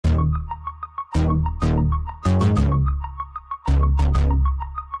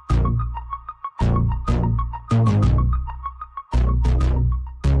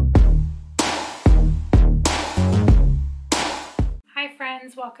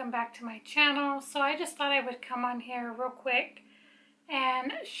welcome back to my channel. So I just thought I would come on here real quick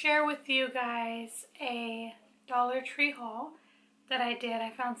and share with you guys a Dollar Tree haul that I did. I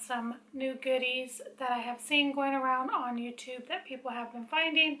found some new goodies that I have seen going around on YouTube that people have been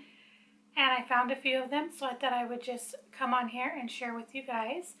finding, and I found a few of them, so I thought I would just come on here and share with you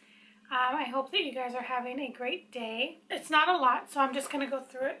guys. I hope that you guys are having a great day. It's not a lot, so I'm just going to go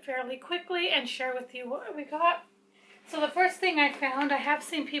through it fairly quickly and share with you what we got. So the first thing I found, I have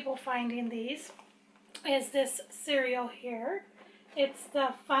seen people finding these, is this cereal here. It's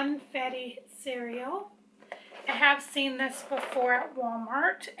the Funfetti cereal. I have seen this before at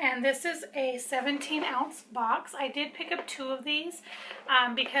Walmart, and this is a 17-ounce box. I did pick up 2 of these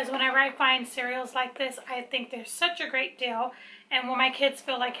because whenever I find cereals like this, I think they're such a great deal. And when my kids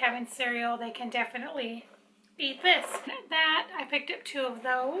feel like having cereal, they can definitely eat this. That, I picked up 2 of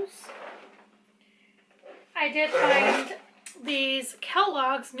those. I did find these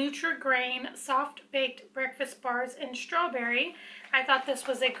Kellogg's Nutri-Grain Soft Baked Breakfast Bars in Strawberry. I thought this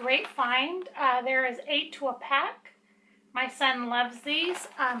was a great find. There is 8 to a pack. My son loves these.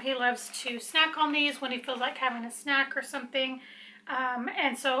 He loves to snack on these when he feels like having a snack or something.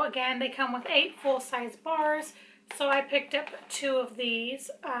 And so again, they come with 8 full-size bars. So I picked up 2 of these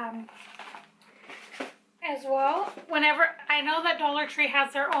as well. Whenever, I know that Dollar Tree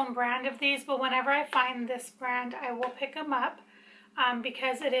has their own brand of these, but whenever I find this brand, I will pick them up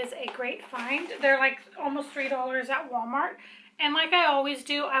because it is a great find. They're like almost $3 at Walmart. And like I always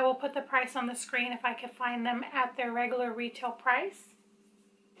do, I will put the price on the screen if I can find them at their regular retail price.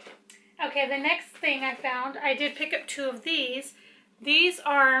 Okay, the next thing I found, I did pick up 2 of these. These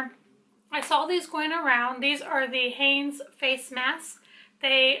are, I saw these going around. These are the Hanes face masks.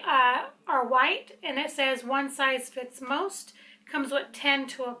 They are white, and it says one size fits most. Comes with 10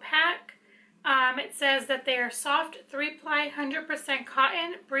 to a pack. It says that they are soft, 3-ply, 100%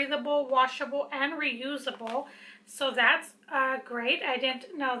 cotton, breathable, washable, and reusable. So that's great. I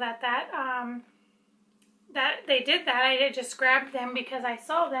didn't know that they did that. I just grabbed them because I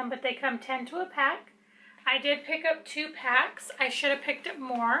saw them, but they come 10 to a pack. I did pick up 2 packs. I should have picked up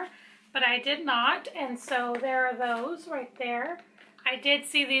more, but I did not, and so there are those right there. I did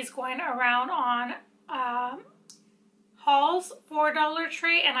see these going around on hauls for Dollar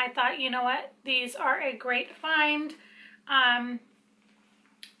Tree, and I thought, you know what, these are a great find.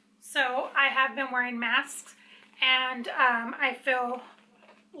 So I have been wearing masks, and I feel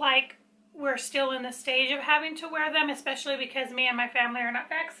like we're still in the stage of having to wear them, especially because me and my family are not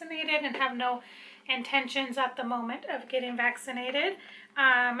vaccinated and have no intentions at the moment of getting vaccinated.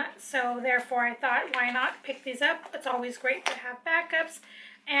 So therefore I thought, why not pick these up? It's always great to have backups.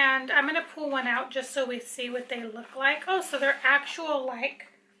 And I'm going to pull one out just so we see what they look like. Oh, so they're actual like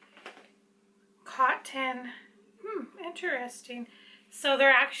cotton. Interesting. So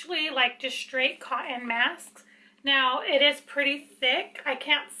they're actually like just straight cotton masks. Now it is pretty thick. I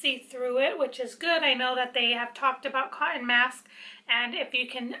can't see through it, which is good. I know that they have talked about cotton masks, and if you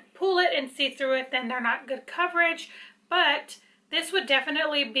can pull it and see through it, then they're not good coverage. But this would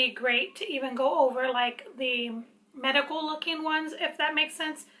definitely be great to even go over like the medical looking ones, if that makes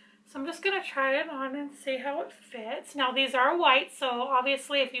sense. So I'm just going to try it on and see how it fits. Now these are white, so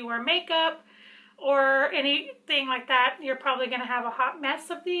obviously if you wear makeup or anything like that, you're probably going to have a hot mess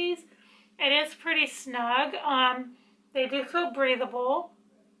of these. It is pretty snug. They do feel breathable,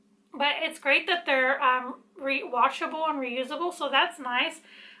 but it's great that they're washable and reusable, so that's nice.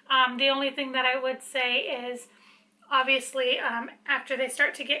 The only thing that I would say is, obviously, after they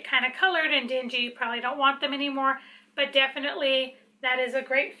start to get kind of colored and dingy, you probably don't want them anymore, but definitely that is a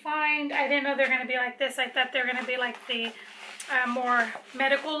great find. I didn't know they're going to be like this. I thought they're going to be like the more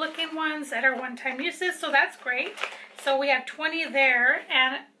medical looking ones that are one-time uses, so that's great. So we have 20 there,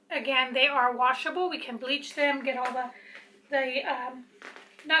 and again, they are washable. We can bleach them, get all the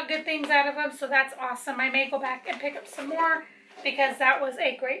not good things out of them, so that's awesome. I may go back and pick up some more because that was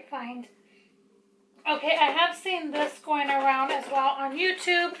a great find. Okay, I have seen this going around as well on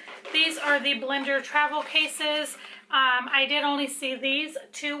YouTube. These are the Blender travel cases. I did only see these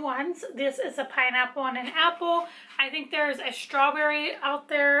 2 ones. This is a pineapple and an apple. I think there's a strawberry out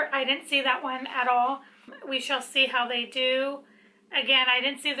there. I didn't see that one at all. We shall see how they do. Again, I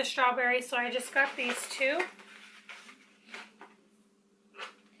didn't see the strawberry, so I just got these 2.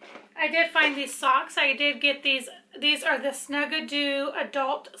 I did find these socks. I did get these. These are the Snugadoo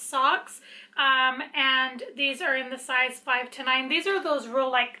adult socks. And these are in the size 5 to 9. These are those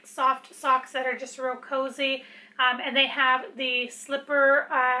real like soft socks that are just real cozy. And they have the slipper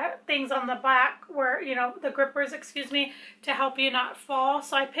things on the back where, you know, the grippers, excuse me, to help you not fall.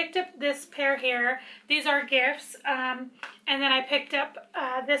 So I picked up this pair here. These are gifts. And then I picked up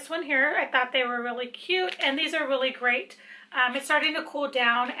this one here. I thought they were really cute, and these are really great. It's starting to cool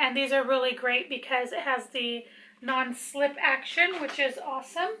down, and these are really great because it has the non-slip action, which is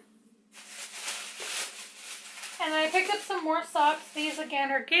awesome. And then I picked up some more socks. These again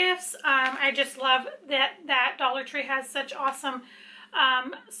are gifts. I just love that Dollar Tree has such awesome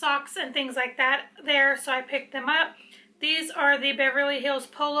socks and things like that there, so I picked them up. These are the Beverly Hills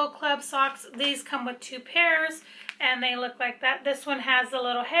Polo Club socks. These come with 2 pairs, and they look like that. This one has the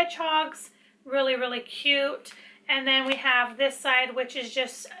little hedgehogs, really, really cute. And then we have this side, which is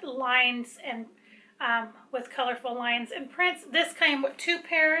just lines and with colorful lines and prints. This came with 2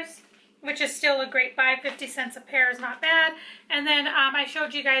 pairs, which is still a great buy. 50 cents a pair is not bad. And then I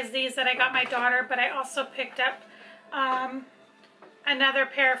showed you guys these that I got my daughter, but I also picked up another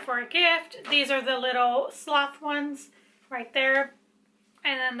pair for a gift. These are the little sloth ones right there.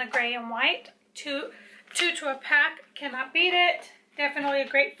 And then the gray and white. Two to a pack. Cannot beat it. Definitely a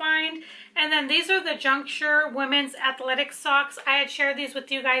great find. And then these are the Juncture women's athletic socks. I had shared these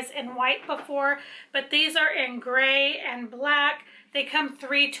with you guys in white before, but these are in gray and black. They come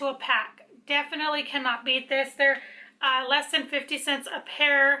 3 to a pack. Definitely cannot beat this. They're less than 50 cents a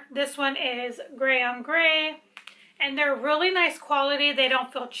pair. This one is gray on gray. And they're really nice quality. They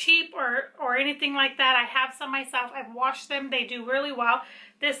don't feel cheap or anything like that. I have some myself. I've washed them. They do really well.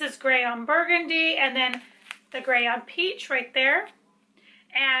 This is gray on burgundy, and then the gray on peach right there.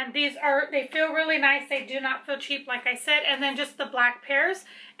 And these they feel really nice. They do not feel cheap, like I said. And then just the black pairs.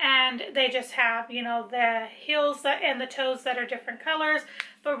 And they just have, you know, the heels and the toes that are different colors.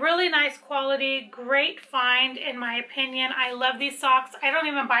 But really nice quality. Great find, in my opinion. I love these socks. I don't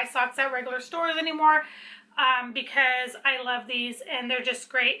even buy socks at regular stores anymore because I love these. And they're just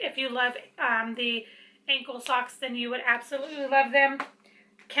great. If you love the ankle socks, then you would absolutely love them.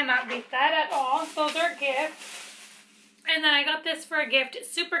 Cannot beat that at all. Those are gifts. And then I got this for a gift.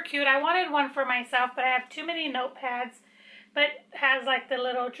 It's super cute. I wanted one for myself, but I have too many notepads. But it has like the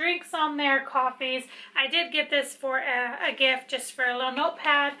little drinks on there, coffees. I did get this for a gift, just for a little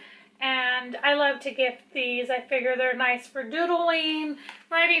notepad. And I love to gift these. I figure they're nice for doodling,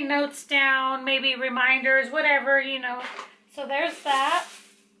 writing notes down, maybe reminders, whatever, you know. So there's that.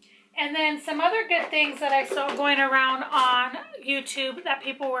 And then some other good things that I saw going around on YouTube that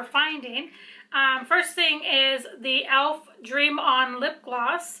people were finding. First thing is the e.l.f. Dream On Lip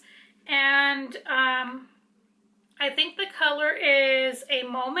Gloss. And I think the color is a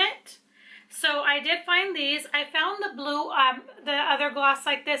Moment. So I did find these. I found the blue, the other gloss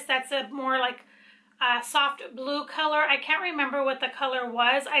like this that's a more like soft blue color. I can't remember what the color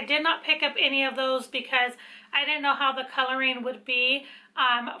was. I did not pick up any of those because I didn't know how the coloring would be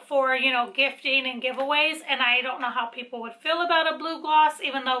for, you know, gifting and giveaways. And I don't know how people would feel about a blue gloss,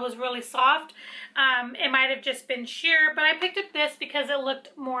 even though it was really soft. It might have just been sheer, but I picked up this because it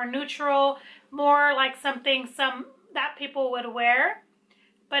looked more neutral, more like something that people would wear.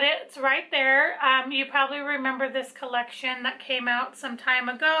 But it's right there. You probably remember this collection that came out some time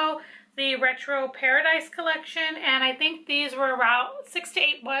ago, the Retro Paradise collection, and I think these were around $6 to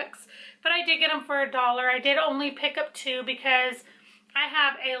 $8, but I did get them for $1. I did only pick up 2 because I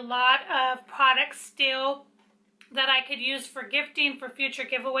have a lot of products still that I could use for gifting for future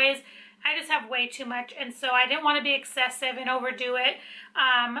giveaways. I just have way too much, and so I didn't want to be excessive and overdo it.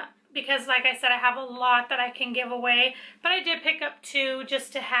 Because like I said, I have a lot that I can give away, but I did pick up 2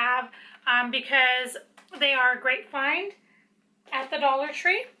 just to have because they are a great find at the Dollar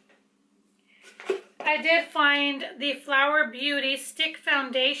Tree. I did find the Flower Beauty Stick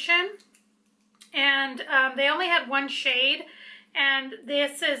Foundation, and they only had 1 shade, and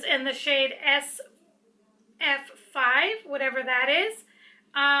this is in the shade SF5, whatever that is.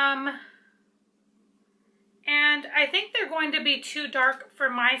 And I think they're going to be too dark for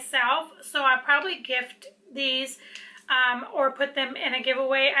myself, so I'll probably gift these or put them in a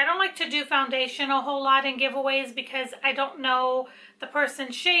giveaway. I don't like to do foundation a whole lot in giveaways because I don't know the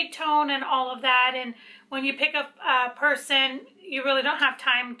person's shade tone and all of that. And when you pick up a person, you really don't have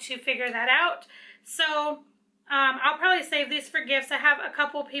time to figure that out. So I'll probably save these for gifts. I have a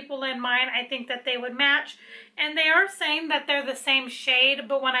couple people in mind I think that they would match. And they are saying that they're the same shade,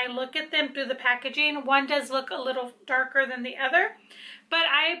 but when I look at them through the packaging, one does look a little darker than the other. But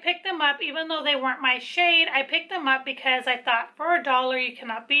I picked them up, even though they weren't my shade, I picked them up because I thought for $1, you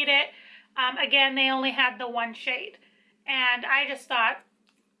cannot beat it. Again, they only had the 1 shade. And I just thought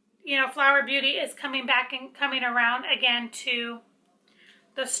you know, Flower Beauty is coming back and coming around again to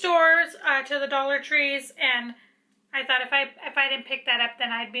the stores, to the Dollar Trees, and I thought if I didn't pick that up,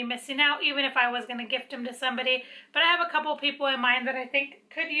 then I'd be missing out, even if I was going to gift them to somebody. But I have a couple people in mind that I think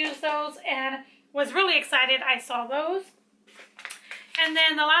could use those, and was really excited I saw those. And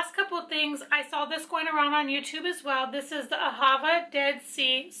then the last couple of things, I saw this going around on YouTube as well. This is the Ahava Dead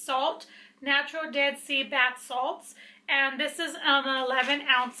Sea Salt, Natural Dead Sea Bath Salts. And this is an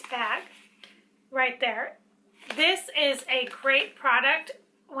 11-ounce bag right there. This is a great product.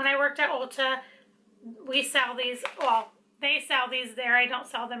 When I worked at Ulta, we sell these, well, they sell these there. I don't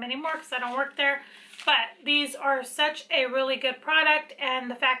sell them anymore because I don't work there. But these are such a really good product, and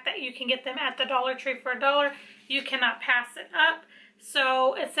the fact that you can get them at the Dollar Tree for $1, you cannot pass it up.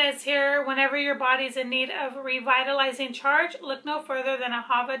 So it says here, whenever your body's in need of revitalizing charge, look no further than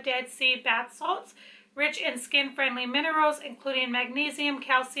Ahava Dead Sea Bath Salts, rich in skin-friendly minerals, including magnesium,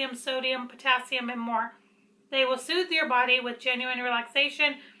 calcium, sodium, potassium, and more. They will soothe your body with genuine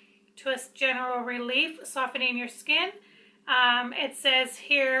relaxation, twist general relief, softening your skin. It says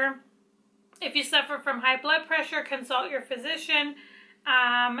here, if you suffer from high blood pressure, consult your physician,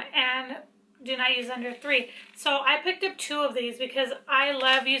 and do not use under 3. So I picked up 2 of these because I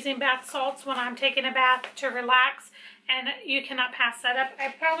love using bath salts when I'm taking a bath to relax, and you cannot pass that up.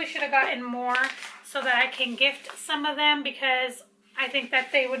 I probably should have gotten more so that I can gift some of them, because I think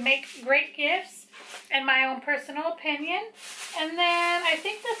that they would make great gifts, in my own personal opinion. And then I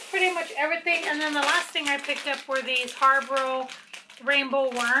think that's pretty much everything. And then the last thing I picked up were these Harborough Rainbow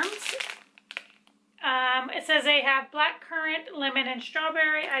Worms. It says they have blackcurrant, lemon, and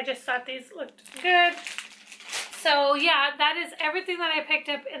strawberry. I just thought these looked good. So yeah, that is everything that I picked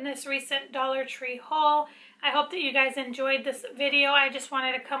up in this recent Dollar Tree haul. I hope that you guys enjoyed this video. I just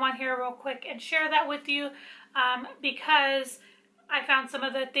wanted to come on here real quick and share that with you, because I found some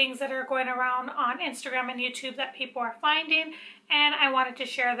of the things that are going around on Instagram and YouTube that people are finding, and I wanted to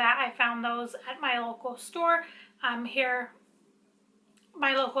share that. I found those at my local store here,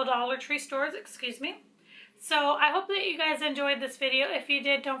 my local Dollar Tree stores, excuse me. So I hope that you guys enjoyed this video. If you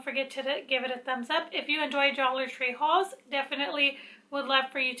did, don't forget to give it a thumbs up. If you enjoy Dollar Tree hauls, definitely would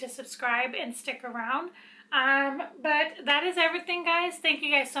love for you to subscribe and stick around. But that is everything, guys. Thank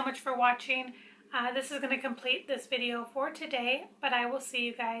you guys so much for watching. This is going to complete this video for today, but I will see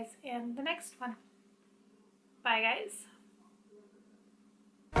you guys in the next one. Bye, guys.